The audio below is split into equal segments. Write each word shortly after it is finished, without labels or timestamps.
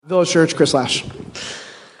Village Church, Chris Lash.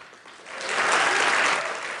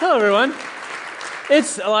 Hello, everyone.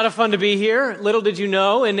 It's a lot of fun to be here. Little did you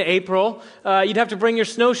know, in April, you'd have to bring your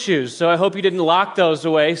snowshoes. So I hope you didn't lock those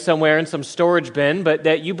away somewhere in some storage bin, but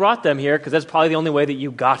that you brought them here because that's probably the only way that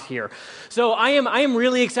you got here. So I am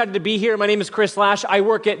really excited to be here. My name is Chris Lash. I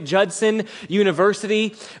work at Judson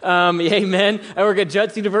University. Amen. I work at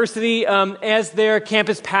Judson University as their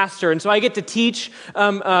campus pastor. And so I get to teach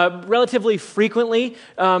relatively frequently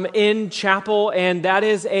in chapel, and that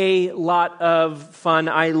is a lot of fun.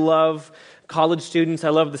 I love college students. I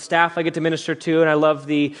love the staff I get to minister to, and I love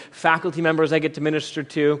the faculty members I get to minister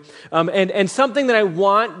to. And something that I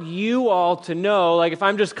want you all to know, like if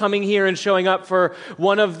I'm just coming here and showing up for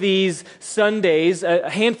one of these Sundays, a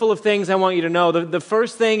handful of things I want you to know. The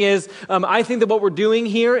first thing is I think that what we're doing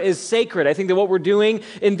here is sacred. I think that what we're doing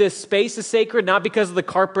in this space is sacred, not because of the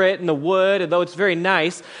carpet and the wood, although it's very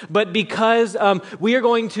nice, but because we are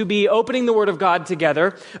going to be opening the Word of God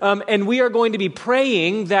together, and we are going to be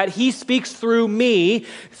praying that He speaks through me,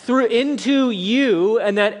 into you,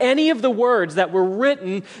 and that any of the words that were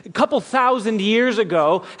written a couple thousand years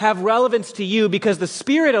ago have relevance to you because the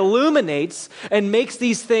Spirit illuminates and makes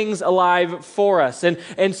these things alive for us.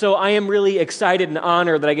 And so I am really excited and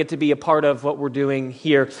honored that I get to be a part of what we're doing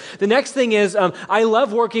here. The next thing is I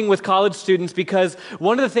love working with college students because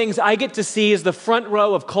one of the things I get to see is the front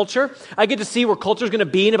row of culture. I get to see where culture is going to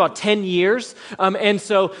be in about 10 years. And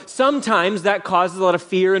so sometimes that causes a lot of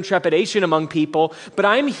fear and trepidation among people, but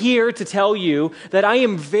I'm here to tell you that I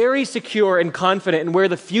am very secure and confident in where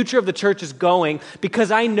the future of the church is going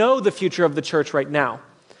because I know the future of the church right now.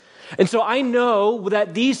 And so I know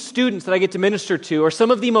that these students that I get to minister to are some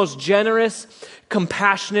of the most generous,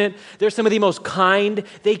 compassionate, they're some of the most kind.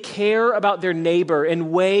 They care about their neighbor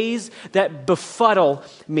in ways that befuddle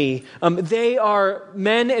me. They are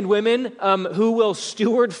men and women who will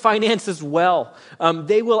steward finances well.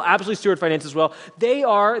 They will absolutely steward finances well. They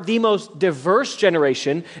are the most diverse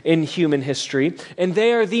generation in human history, and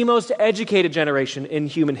they are the most educated generation in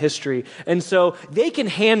human history. And so they can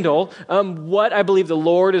handle what I believe the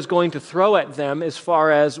Lord is going to throw at them as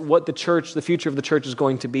far as what the church, the future of the church is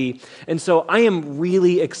going to be. And so I am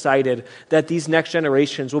really excited that these next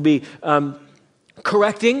generations will be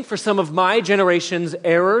correcting for some of my generation's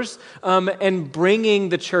errors and bringing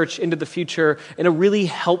the church into the future in a really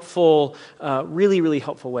helpful, really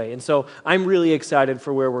helpful way. And so I'm really excited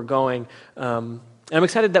for where we're going. And I'm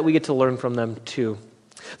excited that we get to learn from them too.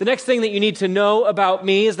 The next thing that you need to know about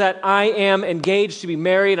me is that I am engaged to be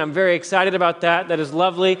married. I'm very excited about that. That is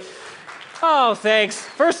lovely. Oh, thanks.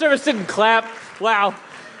 First service didn't clap. Wow.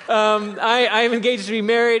 I am engaged to be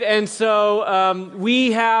married, and so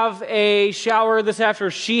we have a shower this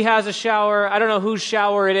afternoon. She has a shower. I don't know whose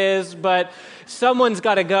shower it is, but someone's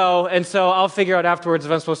got to go, and so I'll figure out afterwards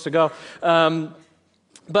if I'm supposed to go.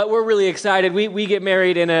 But we're really excited. We get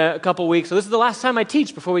married in a couple weeks, so this is the last time I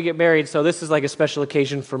teach before we get married, so this is like a special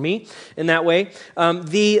occasion for me in that way.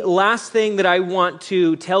 The last thing that I want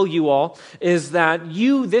to tell you all is that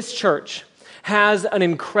this church, has an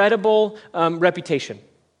incredible reputation.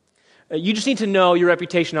 You just need to know your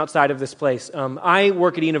reputation outside of this place. I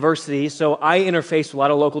work at a university, so I interface with a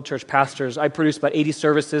lot of local church pastors. I produce about 80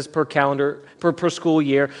 services per calendar, per school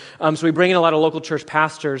year. So we bring in a lot of local church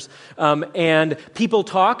pastors. And people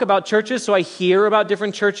talk about churches, so I hear about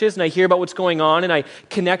different churches, and I hear about what's going on, and I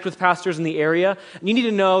connect with pastors in the area. And you need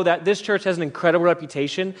to know that this church has an incredible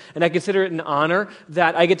reputation, and I consider it an honor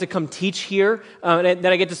that I get to come teach here, and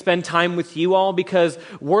that I get to spend time with you all, because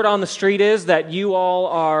word on the street is that you all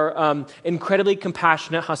are incredibly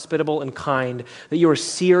compassionate, hospitable, and kind, that you are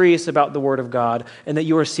serious about the Word of God, and that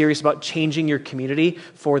you are serious about changing your community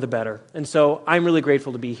for the better. And so I'm really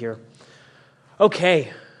grateful to be here.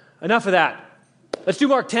 Okay, enough of that. Let's do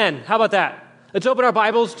Mark 10. How about that? Let's open our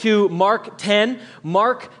Bibles to Mark 10.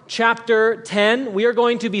 Mark chapter 10. We are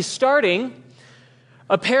going to be starting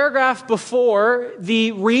a paragraph before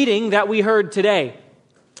the reading that we heard today.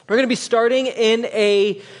 We're going to be starting in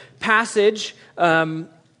a passage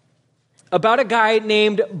about a guy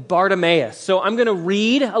named Bartimaeus. So I'm going to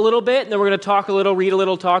read a little bit, and then we're going to talk a little, read a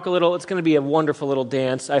little, talk a little. It's going to be a wonderful little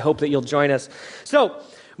dance. I hope that you'll join us. So,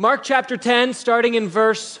 Mark chapter 10, starting in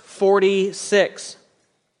verse 46.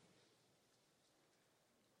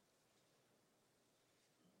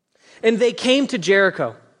 And they came to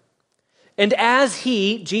Jericho. And as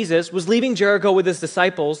he, Jesus, was leaving Jericho with his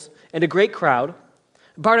disciples and a great crowd,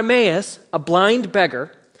 Bartimaeus, a blind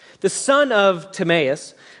beggar, the son of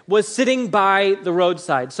Timaeus, was sitting by the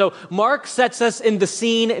roadside. So Mark sets us in the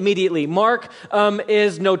scene immediately. Mark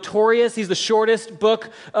is notorious. He's the shortest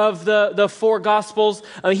book of the four Gospels.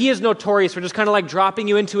 He is notorious for just kind of like dropping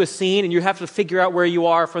you into a scene, and you have to figure out where you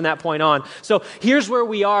are from that point on. So here's where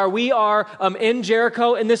we are. We are in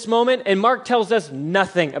Jericho in this moment, and Mark tells us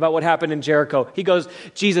nothing about what happened in Jericho. He goes,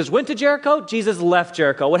 Jesus went to Jericho, Jesus left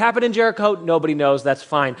Jericho. What happened in Jericho? Nobody knows. That's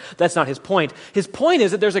fine. That's not his point. His point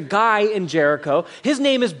is that there's a guy in Jericho. His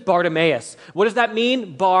name is Bartimaeus. What does that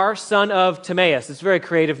mean? Bar, son of Timaeus. It's a very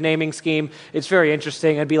creative naming scheme. It's very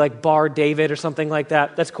interesting. It'd be like Bar David or something like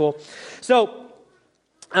that. That's cool. So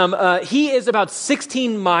he is about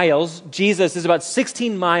 16 miles, Jesus is about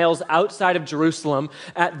 16 miles outside of Jerusalem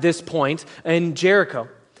at this point in Jericho.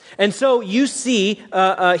 And so you see,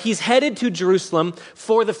 he's headed to Jerusalem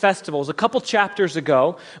for the festivals. A couple chapters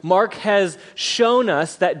ago, Mark has shown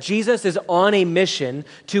us that Jesus is on a mission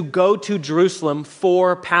to go to Jerusalem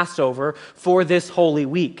for Passover for this Holy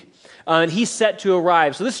Week. And he's set to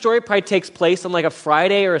arrive. So this story probably takes place on like a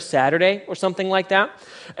Friday or a Saturday or something like that.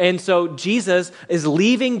 And so Jesus is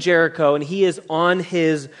leaving Jericho and he is on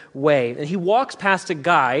his way. And he walks past a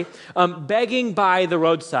guy begging by the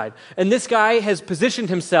roadside. And this guy has positioned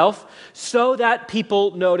himself so that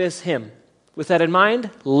people notice him. With that in mind,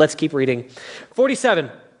 let's keep reading. 47.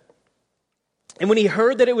 And when he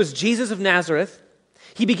heard that it was Jesus of Nazareth,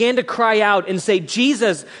 he began to cry out and say,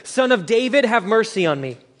 Jesus, son of David, have mercy on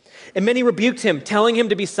me. And many rebuked him, telling him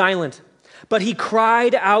to be silent. But he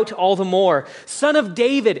cried out all the more, Son of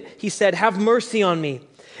David, he said, have mercy on me.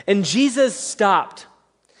 And Jesus stopped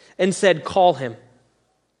and said, call him.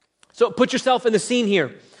 So put yourself in the scene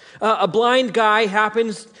here. A blind guy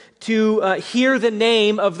happens to hear the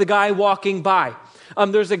name of the guy walking by.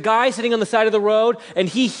 There's a guy sitting on the side of the road, and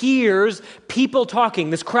he hears people talking,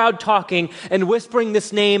 this crowd talking, and whispering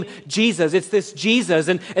this name, Jesus. It's this Jesus.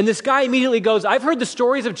 And this guy immediately goes, I've heard the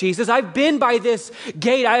stories of Jesus. I've been by this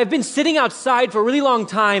gate. I've been sitting outside for a really long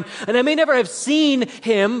time, and I may never have seen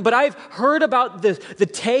him, but I've heard about the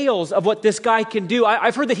tales of what this guy can do.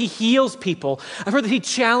 I've heard that he heals people. I've heard that he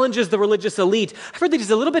challenges the religious elite. I've heard that he's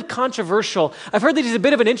a little bit controversial. I've heard that he's a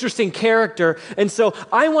bit of an interesting character. And so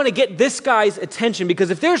I want to get this guy's attention,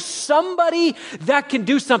 because if there's somebody that can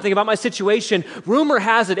do something about my situation, rumor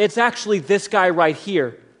has it, it's actually this guy right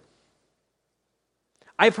here.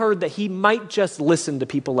 I've heard that he might just listen to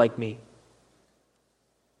people like me.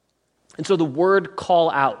 And so the word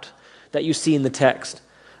call out that you see in the text,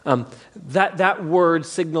 that word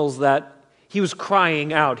signals that he was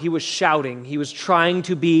crying out, he was shouting, he was trying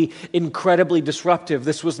to be incredibly disruptive.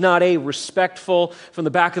 This was not a respectful, from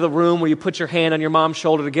the back of the room where you put your hand on your mom's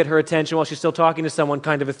shoulder to get her attention while she's still talking to someone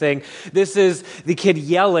kind of a thing. This is the kid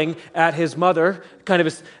yelling at his mother, kind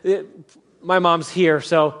of my mom's here,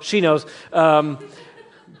 so she knows.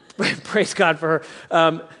 Praise God for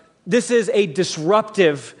her. This is a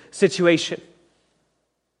disruptive situation.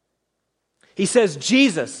 He says,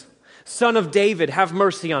 Jesus, son of David, have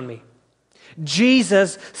mercy on me.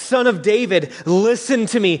 Jesus, son of David, listen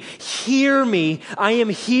to me, hear me. I am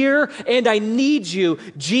here and I need you.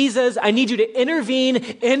 Jesus, I need you to intervene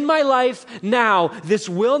in my life now. This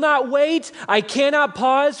will not wait. I cannot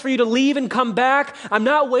pause for you to leave and come back. I'm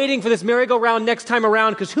not waiting for this merry-go-round next time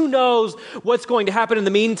around, because who knows what's going to happen in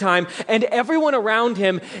the meantime. And everyone around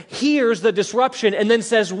him hears the disruption and then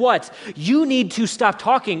says, what? You need to stop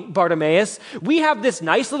talking, Bartimaeus. We have this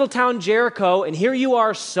nice little town, Jericho, and here you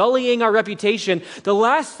are sullying our reputation. The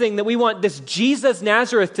last thing that we want this Jesus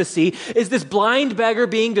Nazareth to see is this blind beggar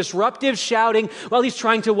being disruptive, shouting while he's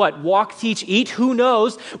trying to what? Walk, teach, eat? Who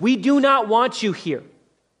knows? We do not want you here.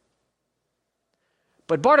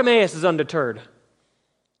 But Bartimaeus is undeterred.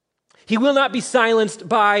 He will not be silenced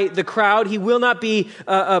by the crowd. He will not be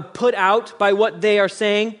put out by what they are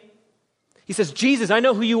saying. He says, Jesus, I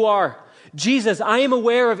know who you are. Jesus, I'm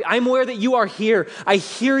aware that you are here. I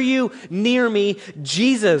hear you near me,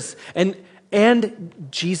 Jesus. And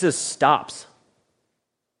Jesus stops.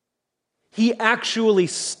 He actually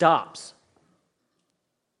stops.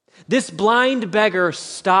 This blind beggar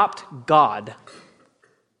stopped God.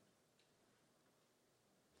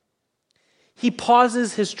 He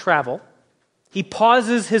pauses his travel. He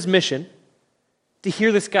pauses his mission to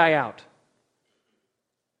hear this guy out.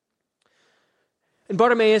 And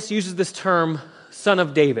Bartimaeus uses this term, son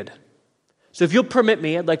of David. So if you'll permit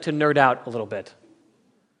me, I'd like to nerd out a little bit.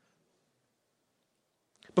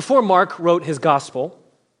 Before Mark wrote his gospel,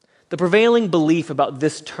 the prevailing belief about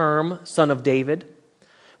this term, son of David,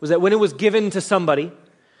 was that when it was given to somebody,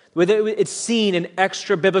 whether it's seen in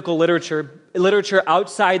extra biblical literature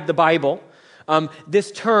outside the Bible,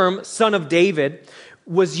 this term, son of David,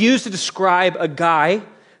 was used to describe a guy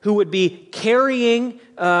who would be carrying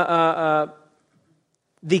the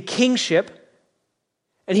kingship,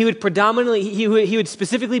 and he would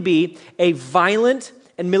specifically be a violent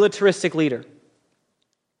and militaristic leader.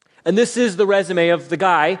 And this is the resume of the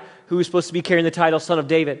guy who was supposed to be carrying the title Son of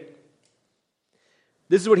David.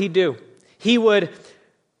 This is what he'd do. He would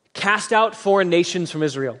cast out foreign nations from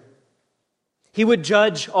Israel. He would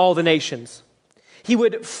judge all the nations. He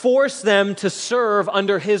would force them to serve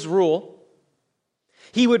under his rule.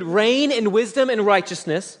 He would reign in wisdom and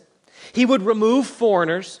righteousness. He would remove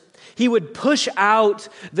foreigners. He would push out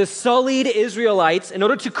the sullied Israelites in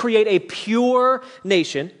order to create a pure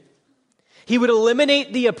nation. He would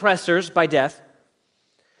eliminate the oppressors by death.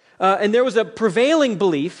 And there was a prevailing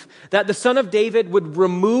belief that the Son of David would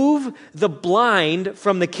remove the blind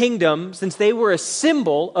from the kingdom, since they were a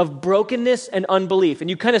symbol of brokenness and unbelief. And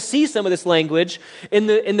you kind of see some of this language in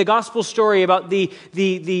the gospel story about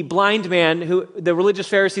the blind man who the religious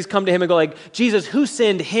Pharisees come to him and go like, Jesus, who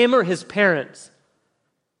sinned, him or his parents?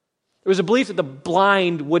 There was a belief that the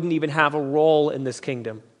blind wouldn't even have a role in this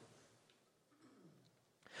kingdom.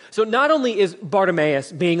 So not only is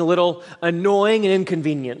Bartimaeus being a little annoying and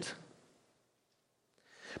inconvenient,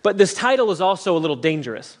 but this title is also a little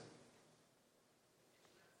dangerous.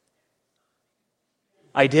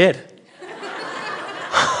 I did.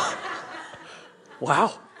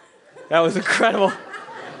 Wow, that was incredible.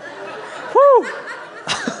 Woo!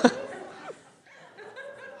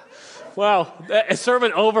 Wow, a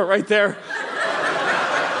sermon over right there.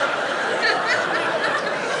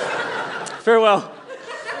 Farewell.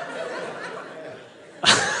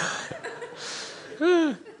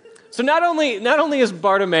 So not only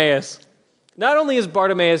is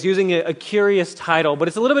Bartimaeus using a curious title, but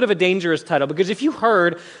it's a little bit of a dangerous title, because if you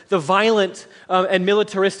heard the violent and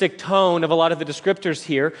militaristic tone of a lot of the descriptors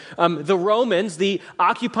here, the Romans, the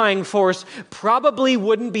occupying force, probably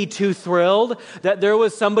wouldn't be too thrilled that there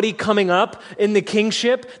was somebody coming up in the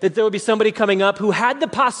kingship, that there would be somebody coming up who had the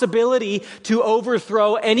possibility to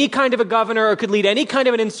overthrow any kind of a governor or could lead any kind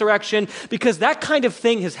of an insurrection, because that kind of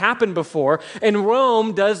thing has happened before, and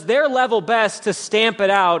Rome does their level best to stamp it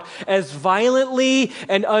out as violently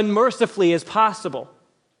and unmercifully as possible.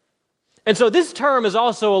 And so this term is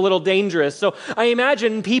also a little dangerous. So I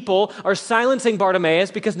imagine people are silencing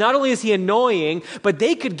Bartimaeus because not only is he annoying, but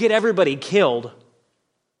they could get everybody killed.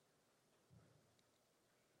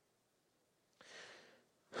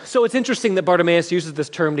 So it's interesting that Bartimaeus uses this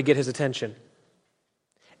term to get his attention.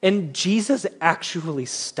 And Jesus actually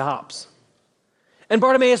stops. And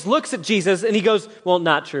Bartimaeus looks at Jesus and he goes, well,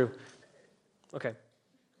 not true. Okay.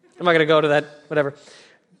 I'm not going to go to that, whatever.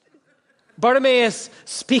 Bartimaeus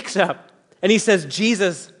speaks up and he says,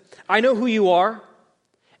 Jesus, I know who you are,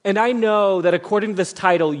 and I know that according to this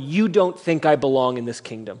title, you don't think I belong in this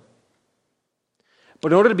kingdom.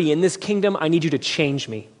 But in order to be in this kingdom, I need you to change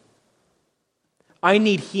me. I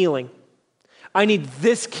need healing. I need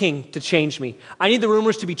this king to change me. I need the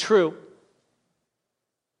rumors to be true.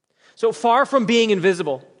 So far from being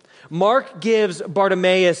invisible, Mark gives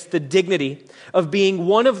Bartimaeus the dignity of being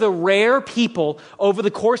one of the rare people over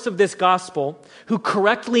the course of this gospel who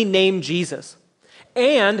correctly named Jesus.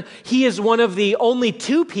 And he is one of the only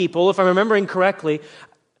two people, if I'm remembering correctly,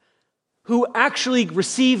 who actually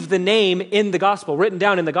received the name in the gospel, written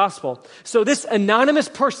down in the gospel. So this anonymous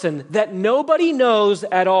person that nobody knows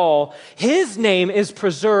at all, his name is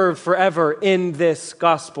preserved forever in this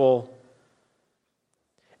gospel.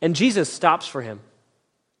 And Jesus stops for him.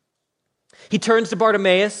 He turns to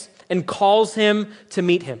Bartimaeus and calls him to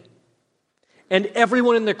meet him. And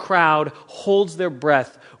everyone in the crowd holds their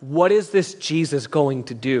breath. What is this Jesus going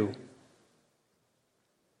to do?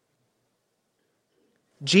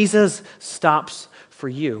 Jesus stops for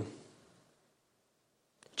you.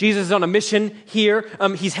 Jesus is on a mission here.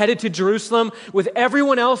 He's headed to Jerusalem with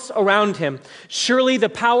everyone else around him. Surely the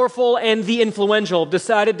powerful and the influential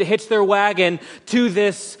decided to hitch their wagon to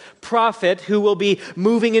this prophet who will be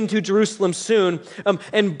moving into Jerusalem soon.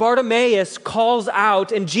 And Bartimaeus calls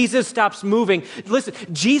out and Jesus stops moving. Listen,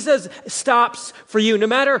 Jesus stops for you. No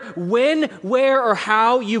matter when, where, or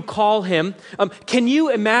how you call him, can you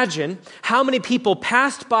imagine how many people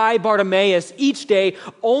passed by Bartimaeus each day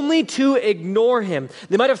only to ignore him?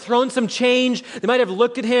 They might have thrown some change. They might have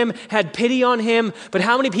looked at him, had pity on him. But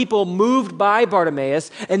how many people moved by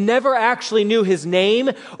Bartimaeus and never actually knew his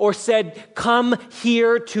name or said, "Come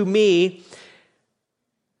here to me"?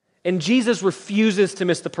 And Jesus refuses to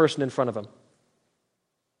miss the person in front of him.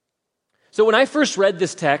 So when I first read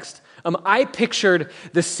this text, I pictured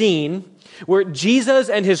the scene where Jesus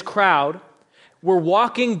and his crowd were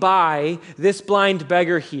walking by this blind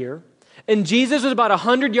beggar here, And Jesus was about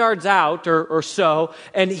 100 yards out or so,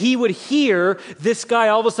 and he would hear this guy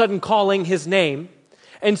all of a sudden calling his name.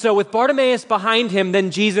 And so with Bartimaeus behind him,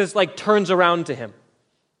 then Jesus turns around to him.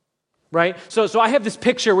 Right? So I have this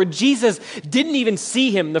picture where Jesus didn't even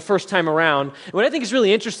see him the first time around. And what I think is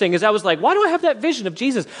really interesting is I was like, why do I have that vision of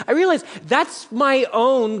Jesus? I realized that's my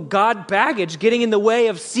own God baggage getting in the way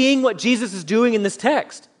of seeing what Jesus is doing in this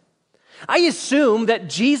text. I assume that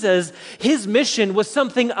Jesus, his mission was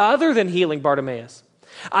something other than healing Bartimaeus.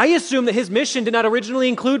 I assume that his mission did not originally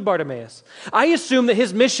include Bartimaeus. I assume that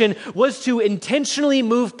his mission was to intentionally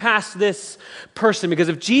move past this person, because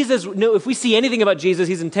if we see anything about Jesus,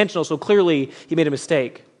 he's intentional, so clearly he made a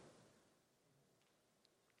mistake.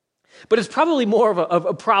 But it's probably more of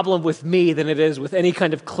a problem with me than it is with any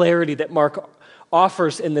kind of clarity that Mark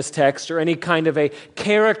offers in this text or any kind of a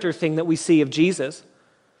character thing that we see of Jesus.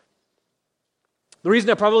 The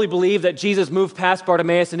reason I probably believe that Jesus moved past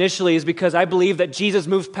Bartimaeus initially is because I believe that Jesus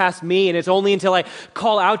moves past me, and it's only until I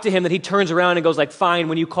call out to him that he turns around and goes fine,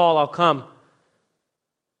 when you call, I'll come.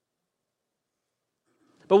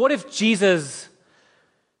 But what if Jesus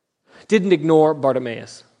didn't ignore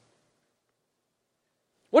Bartimaeus?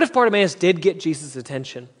 What if Bartimaeus did get Jesus'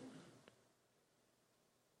 attention?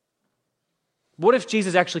 What if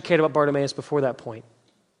Jesus actually cared about Bartimaeus before that point?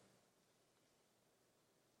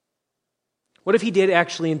 What if he did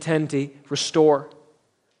actually intend to restore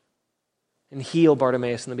and heal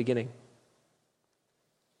Bartimaeus in the beginning?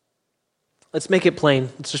 Let's make it plain.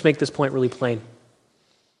 Let's just make this point really plain.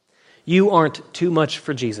 You aren't too much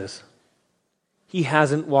for Jesus. He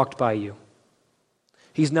hasn't walked by you.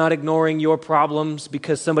 He's not ignoring your problems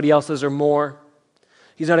because somebody else's are more.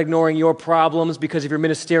 He's not ignoring your problems because of your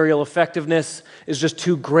ministerial effectiveness is just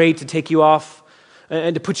too great to take you off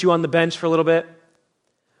and to put you on the bench for a little bit.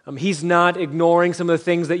 He's not ignoring some of the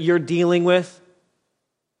things that you're dealing with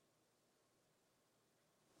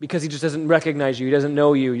because he just doesn't recognize you. He doesn't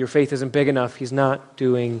know you. Your faith isn't big enough. He's not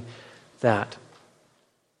doing that.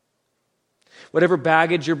 Whatever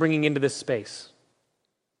baggage you're bringing into this space,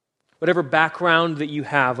 whatever background that you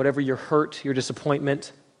have, whatever your hurt, your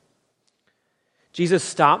disappointment, Jesus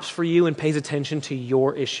stops for you and pays attention to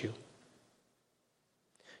your issue.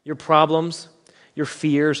 Your problems, your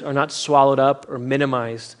fears are not swallowed up or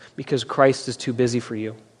minimized because Christ is too busy for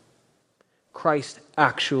you. Christ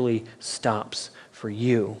actually stops for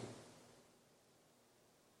you.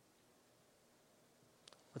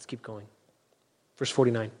 Let's keep going. Verse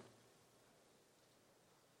 49.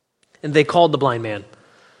 And they called the blind man.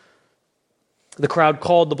 The crowd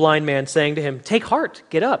called the blind man, saying to him, "Take heart,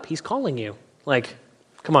 get up, he's calling you."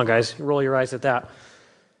 Come on, guys, roll your eyes at that.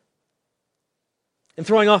 And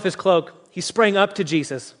throwing off his cloak, he sprang up to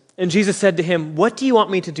Jesus, and Jesus said to him, "What do you want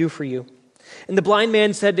me to do for you?" And the blind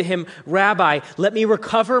man said to him, "Rabbi, let me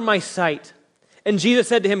recover my sight." And Jesus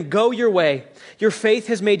said to him, "Go your way, your faith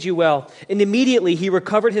has made you well." And immediately he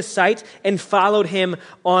recovered his sight and followed him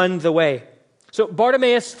on the way. So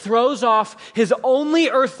Bartimaeus throws off his only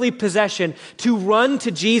earthly possession to run to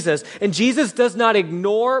Jesus. And Jesus does not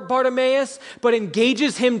ignore Bartimaeus, but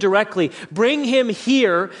engages him directly. "Bring him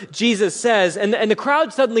here," Jesus says. And the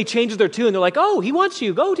crowd suddenly changes their tune. They're like, "Oh, he wants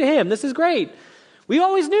you. Go to him. This is great. We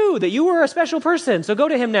always knew that you were a special person, so go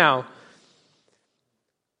to him now."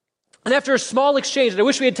 And after a small exchange that I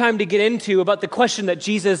wish we had time to get into about the question that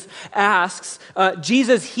Jesus asks,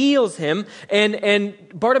 Jesus heals him, and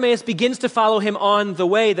Bartimaeus begins to follow him on the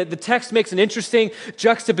way. That the text makes an interesting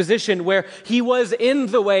juxtaposition where he was in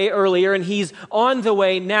the way earlier and he's on the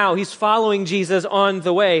way now. He's following Jesus on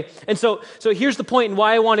the way. And so here's the point and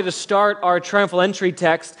why I wanted to start our triumphal entry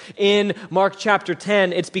text in Mark chapter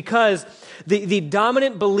 10. It's because the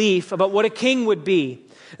dominant belief about what a king would be,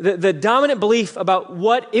 the dominant belief about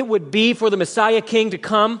what it would be for the Messiah king to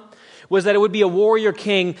come was that it would be a warrior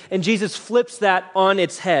king, and Jesus flips that on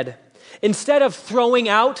its head. Instead of throwing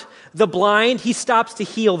out the blind, he stops to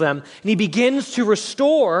heal them, and he begins to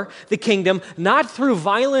restore the kingdom, not through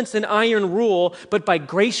violence and iron rule, but by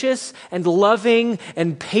gracious and loving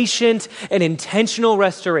and patient and intentional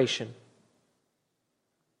restoration.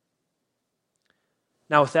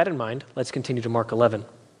 Now, with that in mind, let's continue to Mark 11.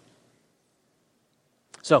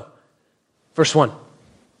 So, verse 1.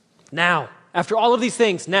 Now, after all of these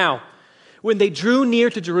things, now, when they drew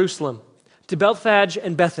near to Jerusalem, to Bethphage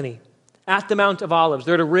and Bethany, at the Mount of Olives,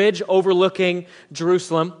 they're at a ridge overlooking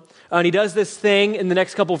Jerusalem. And he does this thing in the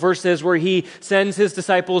next couple verses where he sends his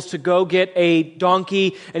disciples to go get a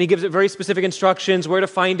donkey, and he gives it very specific instructions, where to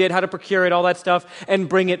find it, how to procure it, all that stuff, and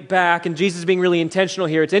bring it back. And Jesus is being really intentional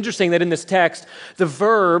here. It's interesting that in this text, the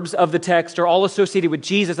verbs of the text are all associated with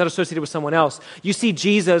Jesus, not associated with someone else. You see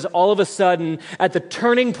Jesus all of a sudden at the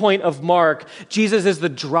turning point of Mark. Jesus is the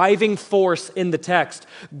driving force in the text.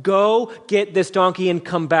 Go get this donkey and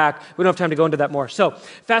come back. We don't have time to go into that more. So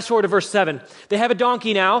fast forward to verse 7. They have a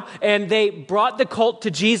donkey now, and they brought the colt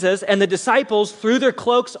to Jesus, and the disciples threw their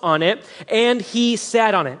cloaks on it, and he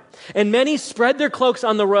sat on it. And many spread their cloaks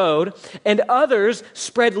on the road, and others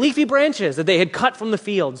spread leafy branches that they had cut from the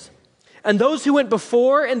fields. And those who went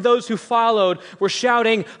before and those who followed were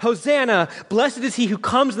shouting, "Hosanna! Blessed is he who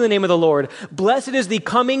comes in the name of the Lord. Blessed is the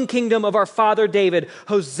coming kingdom of our father David.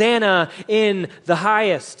 Hosanna in the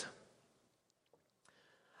highest."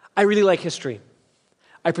 I really like history.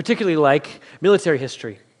 I particularly like military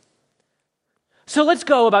history. So let's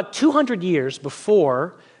go about 200 years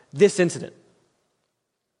before this incident.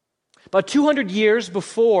 About 200 years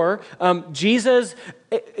before Jesus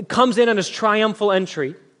comes in on his triumphal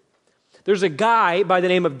entry, there's a guy by the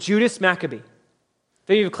name of Judas Maccabee.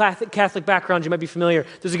 If you have a Catholic background, you might be familiar.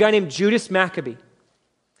 There's a guy named Judas Maccabee.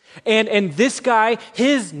 And this guy,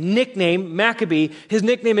 his nickname, Maccabee, his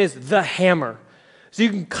nickname is the Hammer. So you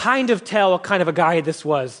can kind of tell what kind of a guy this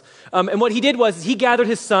was. And what he did was he gathered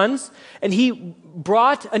his sons and he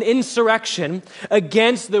brought an insurrection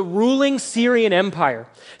against the ruling Syrian Empire.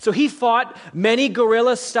 So he fought many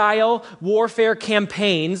guerrilla-style warfare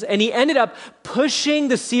campaigns, and he ended up pushing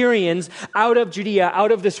the Syrians out of Judea,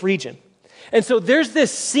 out of this region. And so there's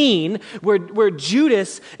this scene where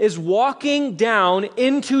Judas is walking down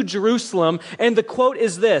into Jerusalem, and the quote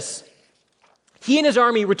is this: "He and his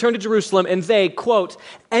army returned to Jerusalem, and they," quote,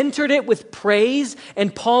 "entered it with praise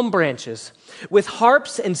and palm branches, with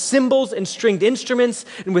harps and cymbals and stringed instruments,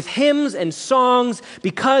 and with hymns and songs,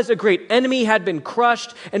 because a great enemy had been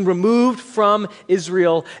crushed and removed from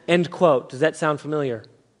Israel," end quote. Does that sound familiar?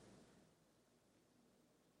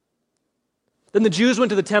 Then the Jews went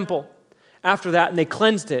to the temple after that, and they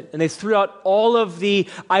cleansed it, and they threw out all of the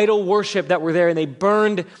idol worship that were there, and they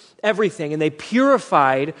burned everything, and they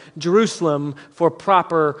purified Jerusalem for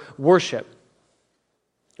proper worship.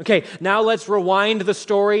 Okay, now let's rewind the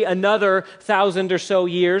story another 1,000 or so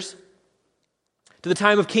years to the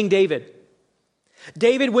time of King David.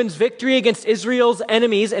 David wins victory against Israel's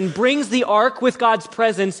enemies and brings the ark with God's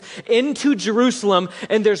presence into Jerusalem,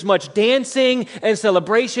 and there's much dancing and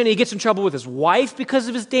celebration. He gets in trouble with his wife because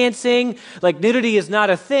of his dancing. Like, nudity is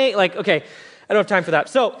not a thing. Like, okay, I don't have time for that.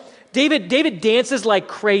 So David dances like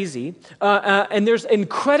crazy, and there's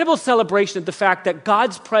incredible celebration at the fact that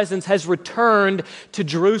God's presence has returned to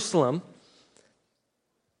Jerusalem.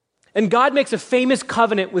 And God makes a famous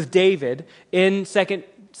covenant with David in 2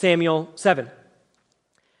 Samuel 7.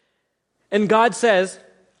 And God says,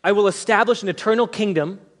 "I will establish an eternal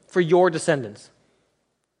kingdom for your descendants.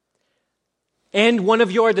 And one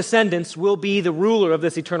of your descendants will be the ruler of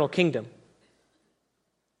this eternal kingdom."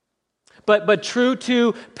 But true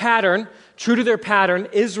to their pattern,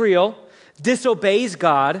 Israel disobeys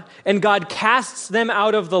God, and God casts them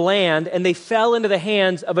out of the land, and they fell into the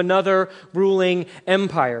hands of another ruling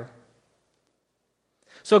empire.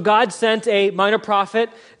 So God sent a minor prophet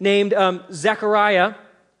named Zechariah,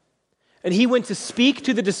 and he went to speak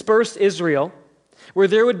to the dispersed Israel, where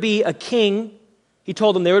there would be a king. He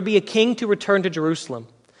told them there would be a king to return to Jerusalem.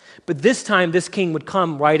 But this time, this king would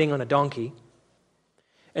come riding on a donkey,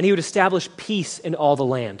 and he would establish peace in all the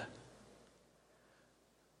land.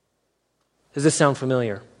 Does this sound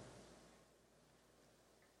familiar?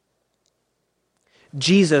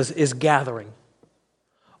 Jesus is gathering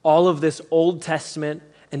all of this Old Testament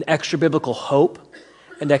and extra-biblical hope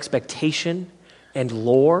and expectation and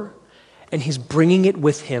lore, and he's bringing it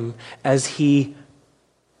with him as he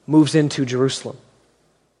moves into Jerusalem.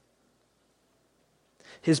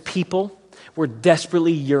 His people were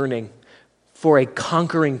desperately yearning for a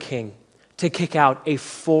conquering king to kick out a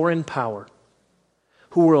foreign power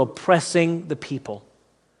who were oppressing the people,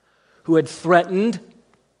 who had threatened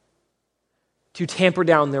to tamper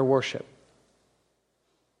down their worship.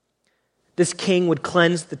 This king would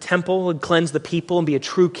cleanse the temple, would cleanse the people, and be a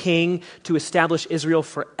true king to establish Israel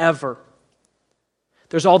forever.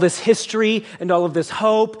 There's all this history and all of this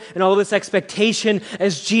hope and all of this expectation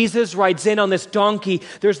as Jesus rides in on this donkey.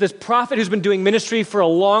 There's this prophet who's been doing ministry for a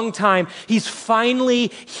long time. He's finally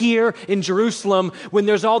here in Jerusalem when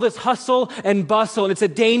there's all this hustle and bustle, and it's a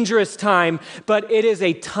dangerous time, but it is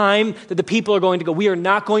a time that the people are going to go, we are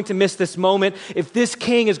not going to miss this moment. If this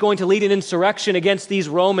king is going to lead an insurrection against these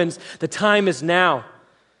Romans, the time is now.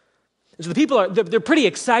 And so the people they're pretty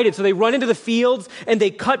excited. So they run into the fields and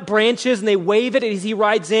they cut branches and they wave it as he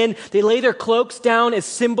rides in. They lay their cloaks down as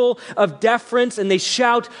symbol of deference and they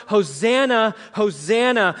shout, "Hosanna,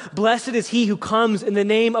 Hosanna, blessed is he who comes in the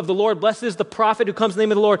name of the Lord. Blessed is the prophet who comes in the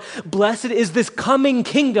name of the Lord. Blessed is this coming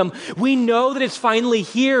kingdom." We know that it's finally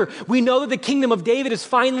here. We know that the kingdom of David is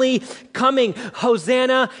finally coming.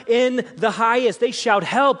 Hosanna in the highest. They shout,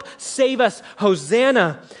 "Help, save us,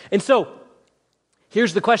 Hosanna." And so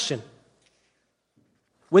here's the question.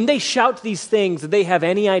 When they shout these things, did they have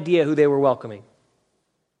any idea who they were welcoming?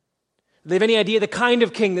 Did they have any idea the kind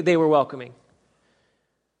of king that they were welcoming?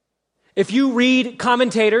 If you read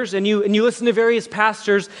commentators and you listen to various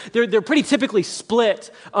pastors, they're pretty typically split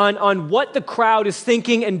on what the crowd is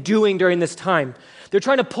thinking and doing during this time. They're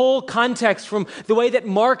trying to pull context from the way that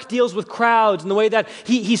Mark deals with crowds and the way that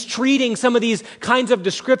he's treating some of these kinds of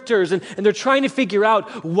descriptors. And they're trying to figure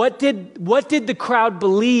out what did the crowd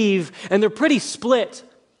believe, and they're pretty split.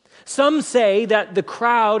 Some say that the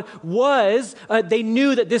crowd they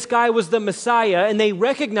knew that this guy was the Messiah and they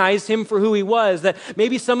recognized him for who he was, that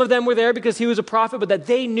maybe some of them were there because he was a prophet, but that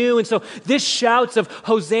they knew. And so this shouts of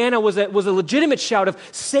Hosanna was a legitimate shout of,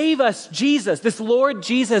 "Save us, Jesus, this Lord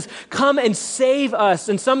Jesus, come and save us."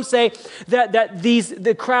 And some say that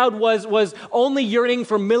the crowd was only yearning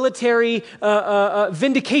for military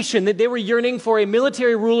vindication, that they were yearning for a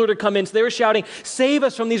military ruler to come in. So they were shouting, "Save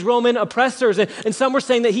us from these Roman oppressors." And some were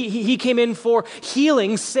saying that he came in for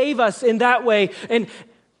healing, save us in that way. And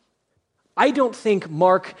I don't think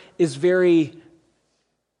Mark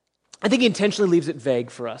I think he intentionally leaves it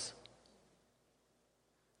vague for us.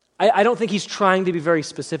 I don't think he's trying to be very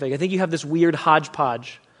specific. I think you have this weird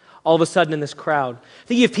hodgepodge all of a sudden in this crowd. I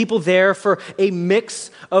think you have people there for a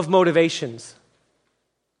mix of motivations.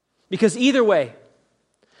 Because either way,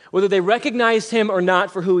 whether they recognized him or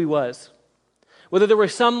not for who he was, whether there were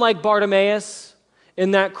some like Bartimaeus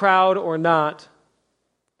in that crowd or not,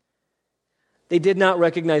 they did not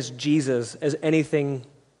recognize Jesus as anything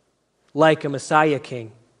like a Messiah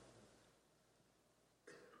king.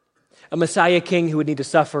 A Messiah king who would need to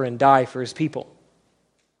suffer and die for his people.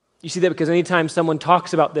 You see that because anytime someone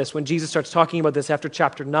talks about this, when Jesus starts talking about this after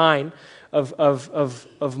chapter 9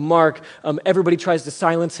 of Mark, everybody tries to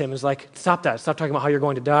silence him. It's like, stop that. Stop talking about how you're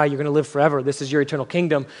going to die. You're going to live forever. This is your eternal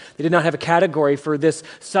kingdom. They did not have a category for this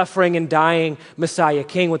suffering and dying Messiah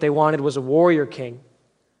king. What they wanted was a warrior king.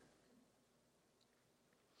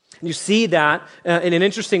 And you see that in an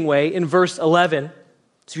interesting way in verse 11.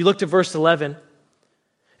 So if you look to verse 11,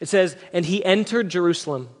 it says, "And he entered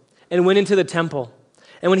Jerusalem and went into the temple.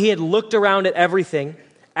 And when he had looked around at everything,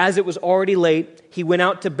 as it was already late, he went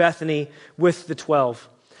out to Bethany with the 12.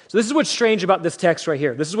 So this is what's strange about this text right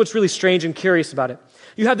here. This is what's really strange and curious about it.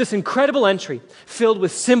 You have this incredible entry filled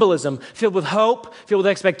with symbolism, filled with hope, filled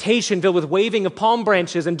with expectation, filled with waving of palm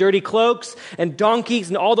branches and dirty cloaks and donkeys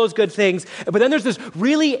and all those good things. But then there's this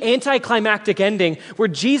really anticlimactic ending where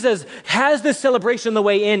Jesus has this celebration on the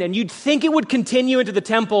way in, and you'd think it would continue into the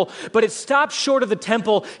temple, but it stops short of the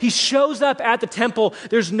temple. He shows up at the temple.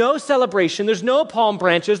 There's no celebration. There's no palm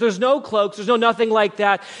branches. There's no cloaks. There's no nothing like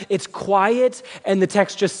that. It's quiet, and the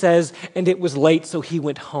text just says, "And it was late, so he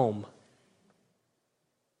went home."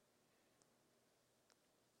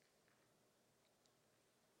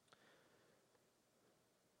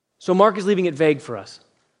 So Mark is leaving it vague for us.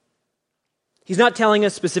 He's not telling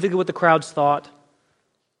us specifically what the crowds thought.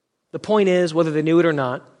 The point is, whether they knew it or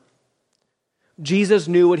not, Jesus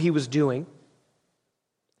knew what he was doing.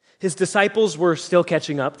 His disciples were still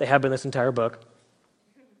catching up. They have been this entire book.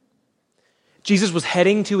 Jesus was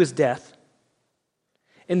heading to his death,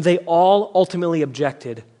 and they all ultimately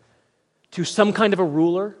objected to some kind of a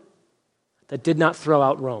ruler that did not throw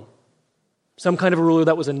out Rome, some kind of a ruler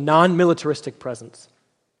that was a non-militaristic presence.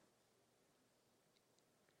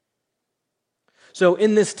 So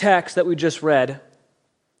in this text that we just read,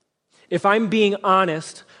 if I'm being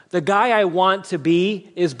honest, the guy I want to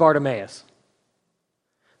be is Bartimaeus.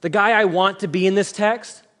 The guy I want to be in this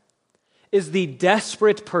text is the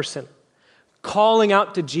desperate person calling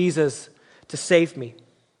out to Jesus to save me.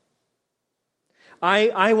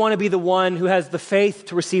 I want to be the one who has the faith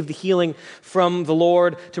to receive the healing from the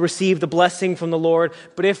Lord, to receive the blessing from the Lord.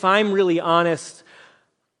 But if I'm really honest,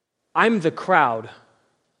 I'm the crowd.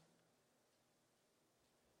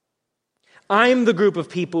 I'm the group of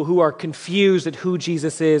people who are confused at who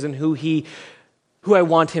Jesus is and who I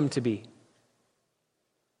want him to be.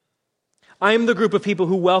 I'm the group of people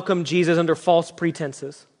who welcome Jesus under false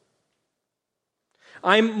pretenses.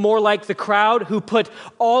 I'm more like the crowd who put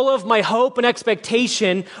all of my hope and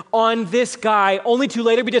expectation on this guy, only to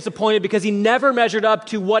later be disappointed because he never measured up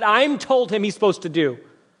to what I'm told him he's supposed to do.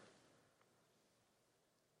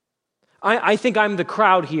 I think I'm the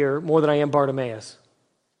crowd here more than I am Bartimaeus.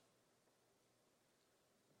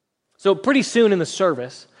 So pretty soon in the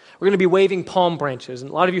service, we're going to be waving palm branches,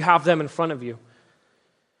 and a lot of you have them in front of you.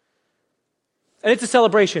 And it's a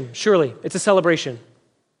celebration, surely. It's a celebration.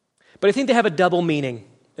 But I think they have a double meaning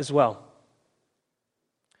as well.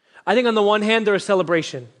 I think on the one hand, they're a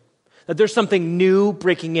celebration, that there's something new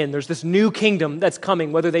breaking in. There's this new kingdom that's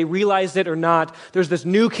coming, whether they realize it or not. There's this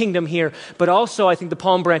new kingdom here. But also, I think the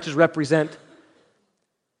palm branches represent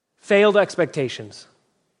failed expectations,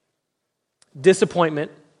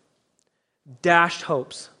 disappointment, dashed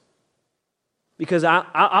hopes. Because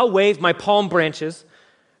I'll wave my palm branches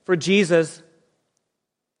for Jesus,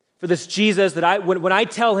 for this Jesus that when I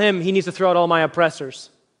tell him he needs to throw out all my oppressors.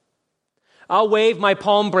 I'll wave my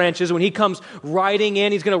palm branches when he comes riding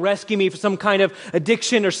in. He's going to rescue me from some kind of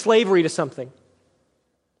addiction or slavery to something.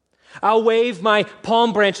 I'll wave my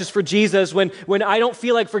palm branches for Jesus when I don't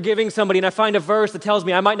feel like forgiving somebody and I find a verse that tells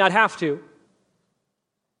me I might not have to.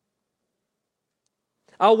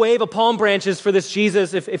 I'll wave a palm branches for this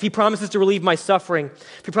Jesus if he promises to relieve my suffering,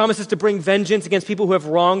 if he promises to bring vengeance against people who have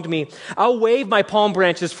wronged me. I'll wave my palm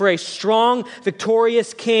branches for a strong,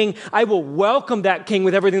 victorious king. I will welcome that king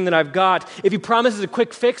with everything that I've got. If he promises a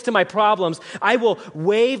quick fix to my problems, I will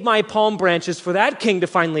wave my palm branches for that king to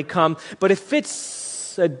finally come. But if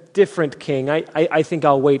it's a different king, I think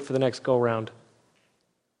I'll wait for the next go-round.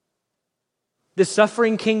 The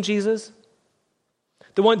suffering King Jesus,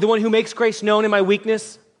 the one who makes grace known in my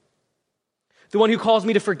weakness, the one who calls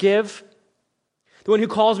me to forgive, the one who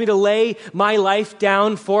calls me to lay my life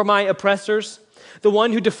down for my oppressors, the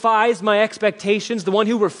one who defies my expectations, the one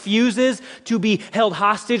who refuses to be held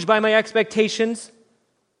hostage by my expectations.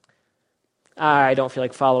 I don't feel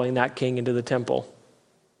like following that king into the temple.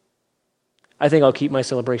 I think I'll keep my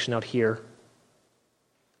celebration out here.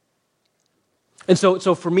 And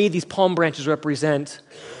so for me, these palm branches represent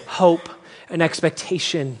hope and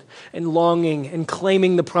expectation and longing and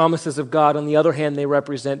claiming the promises of God. On the other hand, they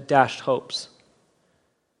represent dashed hopes.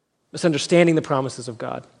 Misunderstanding the promises of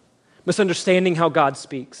God. Misunderstanding how God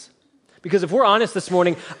speaks. Because if we're honest this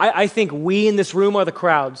morning, I think we in this room are the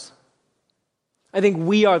crowds. I think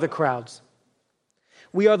we are the crowds.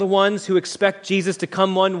 We are the ones who expect Jesus to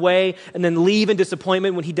come one way and then leave in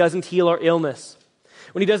disappointment when he doesn't heal our illness.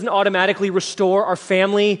 When he doesn't automatically restore our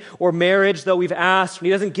family or marriage, though we've asked, when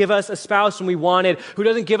he doesn't give us a spouse when we wanted, who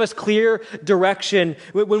doesn't give us clear direction,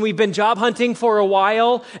 when we've been job hunting for a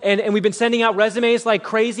while and we've been sending out resumes like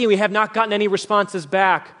crazy and we have not gotten any responses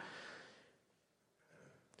back.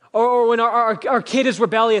 Or when our kid is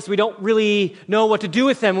rebellious, we don't really know what to do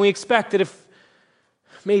with them, and we expect that if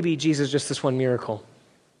maybe Jesus is just this one miracle.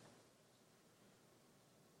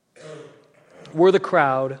 We're the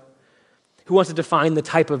crowd who wants to define the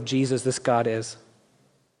type of Jesus this God is.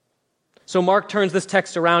 So Mark turns this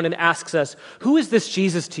text around and asks us, who is this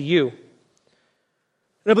Jesus to you?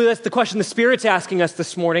 And I believe that's the question the Spirit's asking us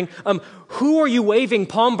this morning. Who are you waving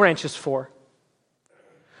palm branches for?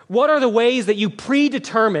 What are the ways that you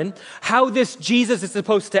predetermine how this Jesus is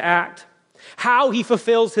supposed to act? How he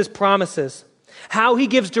fulfills his promises? How he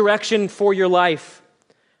gives direction for your life?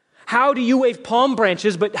 How do you wave palm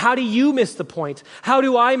branches, but how do you miss the point? How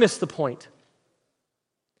do I miss the point?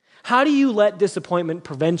 How do you let disappointment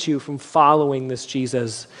prevent you from following this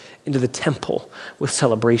Jesus into the temple with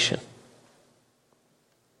celebration?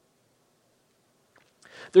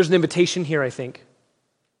 There's an invitation here, I think.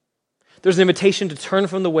 There's an invitation to turn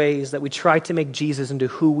from the ways that we try to make Jesus into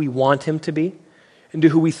who we want him to be, into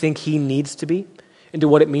who we think he needs to be, into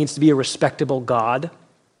what it means to be a respectable God.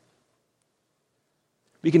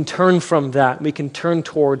 We can turn from that. We can turn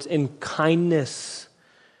towards in kindness,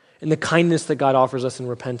 in the kindness that God offers us in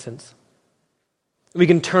repentance. We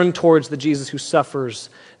can turn towards the Jesus who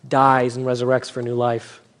suffers, dies, and resurrects for new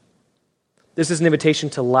life. This is an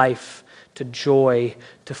invitation to life, to joy,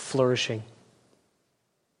 to flourishing.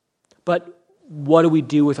 But what do we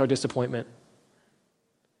do with our disappointment?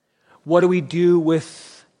 What do we do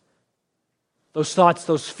with those thoughts,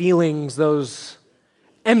 those feelings, those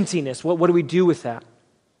emptiness? What do we do with that?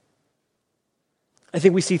 I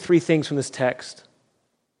think we see three things from this text.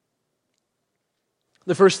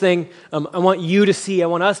 The first thing I want you to see, I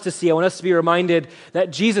want us to be reminded that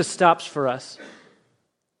Jesus stops for us.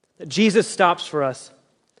 That Jesus stops for us.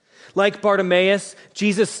 Like Bartimaeus,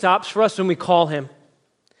 Jesus stops for us when we call him.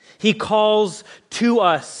 He calls to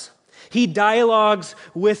us. He dialogues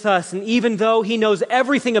with us. And even though he knows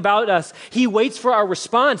everything about us, he waits for our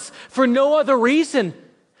response for no other reason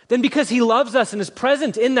than because he loves us and is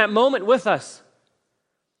present in that moment with us.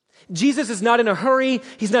 Jesus is not in a hurry.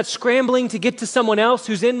 He's not scrambling to get to someone else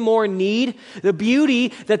who's in more need. The beauty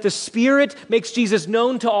that the Spirit makes Jesus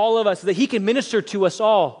known to all of us, that he can minister to us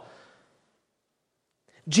all.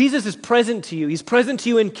 Jesus is present to you. He's present to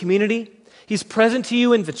you in community. He's present to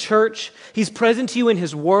you in the church. He's present to you in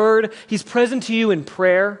his word. He's present to you in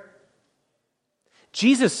prayer.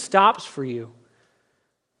 Jesus stops for you.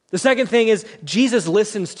 The second thing is Jesus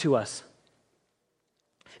listens to us.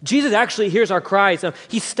 Jesus actually hears our cries.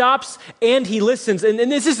 He stops and he listens. And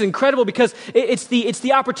this is incredible because it's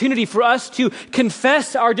the opportunity for us to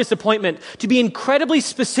confess our disappointment, to be incredibly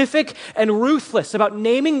specific and ruthless about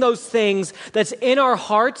naming those things that's in our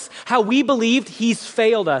hearts, how we believed he's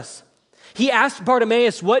failed us. He asked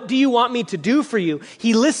Bartimaeus, "What do you want me to do for you?"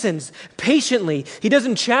 He listens patiently. He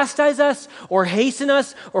doesn't chastise us or hasten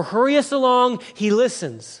us or hurry us along. He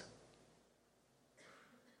listens.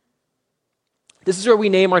 This is where we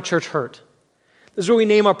name our church hurt. This is where we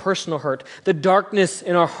name our personal hurt, the darkness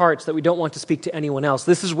in our hearts that we don't want to speak to anyone else.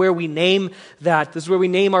 This is where we name that. This is where we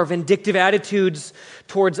name our vindictive attitudes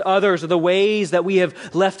towards others or the ways that we have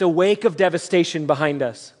left a wake of devastation behind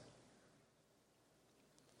us.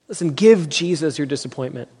 Listen, give Jesus your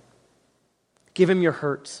disappointment. Give him your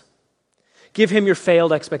hurts. Give him your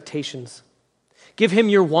failed expectations. Give him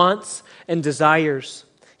your wants and desires.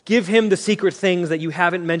 Give him the secret things that you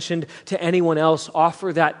haven't mentioned to anyone else.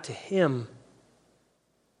 Offer that to him.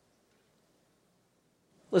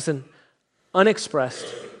 Listen, unexpressed,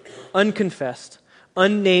 unconfessed,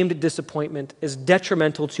 unnamed disappointment is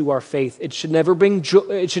detrimental to our faith. It should never bring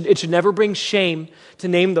it should never bring shame to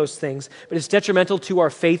name those things, but it's detrimental to our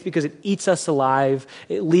faith because it eats us alive,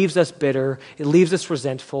 it leaves us bitter, it leaves us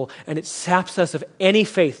resentful, and it saps us of any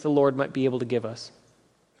faith the Lord might be able to give us.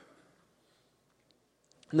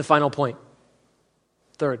 And the final point,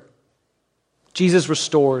 third, Jesus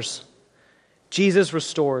restores. Jesus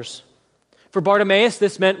restores. For Bartimaeus,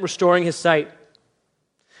 this meant restoring his sight.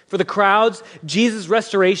 For the crowds, Jesus'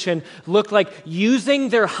 restoration looked like using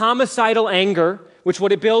their homicidal anger, which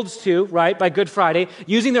what it builds to, right, by Good Friday,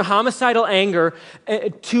 using their homicidal anger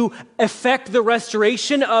to effect the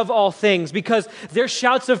restoration of all things, because their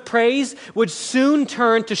shouts of praise would soon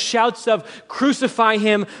turn to shouts of crucify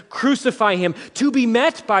him, to be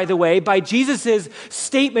met, by the way, by Jesus'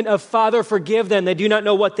 statement of Father, forgive them, they do not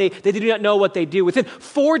know what they do. Within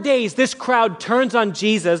 4 days, this crowd turns on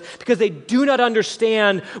Jesus because they do not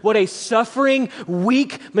understand what a suffering,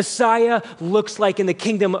 weak Messiah looks like in the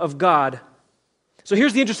kingdom of God. So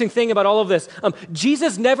here's the interesting thing about all of this.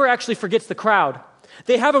 Jesus never actually forgets the crowd.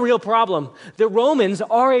 They have a real problem. The Romans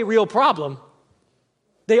are a real problem.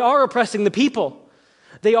 They are oppressing the people.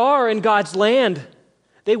 They are in God's land.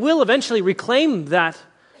 They will eventually reclaim that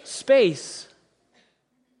space.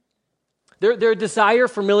 Their desire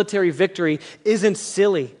for military victory isn't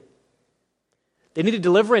silly. They needed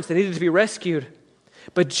deliverance. They needed to be rescued.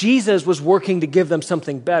 But Jesus was working to give them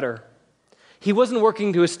something better. He wasn't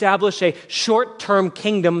working to establish a short-term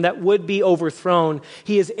kingdom that would be overthrown.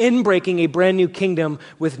 He is inbreaking a brand new kingdom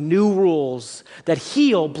with new rules that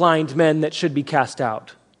heal blind men that should be cast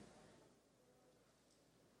out.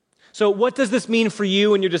 So what does this mean for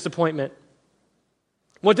you and your disappointment?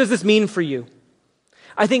 What does this mean for you?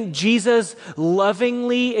 I think Jesus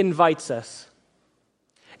lovingly invites us,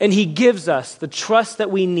 and he gives us the trust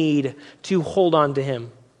that we need to hold on to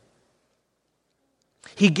him.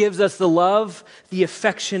 He gives us the love, the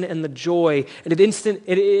affection, and the joy. And it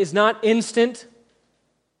is not instant.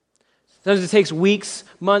 Sometimes it takes weeks,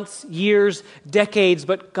 months, years, decades,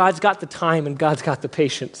 but God's got the time and God's got the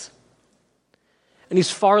patience. And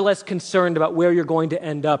he's far less concerned about where you're going to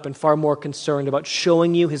end up and far more concerned about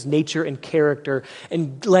showing you his nature and character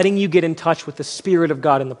and letting you get in touch with the Spirit of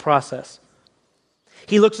God in the process.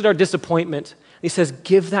 He looks at our disappointment and he says,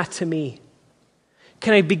 give that to me.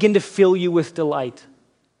 Can I begin to fill you with delight?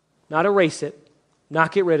 Not erase it,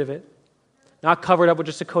 not get rid of it, not cover it up with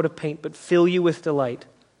just a coat of paint, but fill you with delight.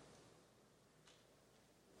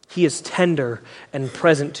 He is tender and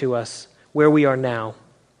present to us where we are now.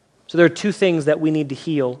 So there are two things that we need to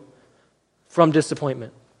heal from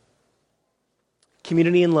disappointment: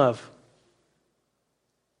 community and love.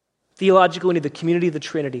 Theologically, we need the community of the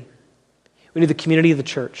Trinity. We need the community of the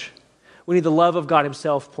church. We need the love of God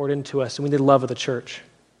himself poured into us, and we need the love of the church.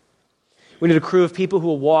 We need a crew of people who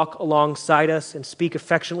will walk alongside us and speak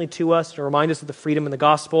affectionately to us and remind us of the freedom in the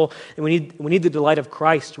gospel. And we need the delight of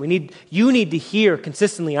Christ. You need to hear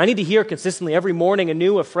consistently. I need to hear consistently every morning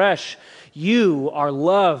anew, afresh. You are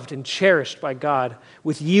loved and cherished by God.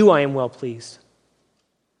 With you I am well pleased.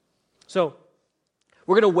 So,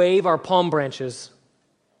 we're going to wave our palm branches.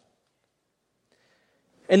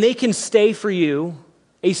 And they can stay for you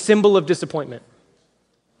a symbol of disappointment.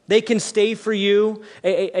 They can stay for you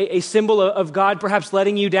a symbol of God perhaps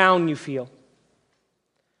letting you down, you feel.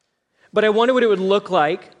 But I wonder what it would look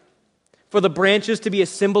like for the branches to be a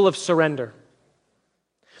symbol of surrender.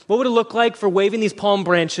 What would it look like for waving these palm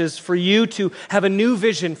branches for you to have a new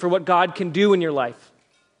vision for what God can do in your life?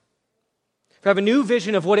 To have a new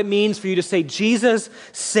vision of what it means for you to say, Jesus,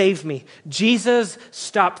 save me. Jesus,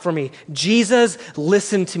 stop for me. Jesus,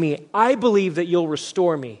 listen to me. I believe that you'll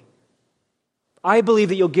restore me. I believe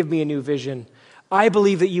that you'll give me a new vision. I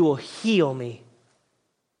believe that you will heal me.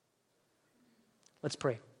 Let's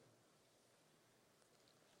pray.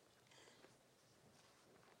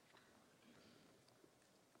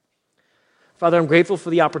 Father, I'm grateful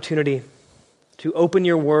for the opportunity to open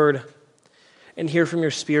your word and hear from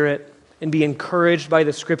your Spirit and be encouraged by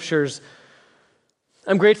the Scriptures.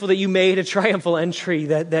 I'm grateful that you made a triumphal entry,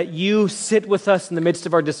 that you sit with us in the midst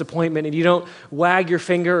of our disappointment and you don't wag your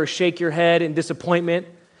finger or shake your head in disappointment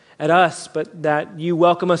at us, but that you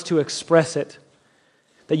welcome us to express it,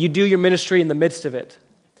 that you do your ministry in the midst of it,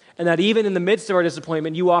 and that even in the midst of our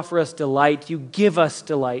disappointment, you offer us delight, you give us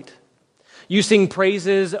delight. You sing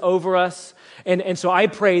praises over us. And so I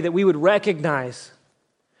pray that we would recognize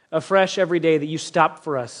afresh every day that you stop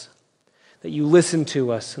for us, that you listen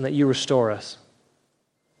to us, and that you restore us.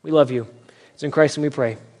 We love you. It's in Christ and we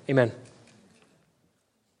pray. Amen.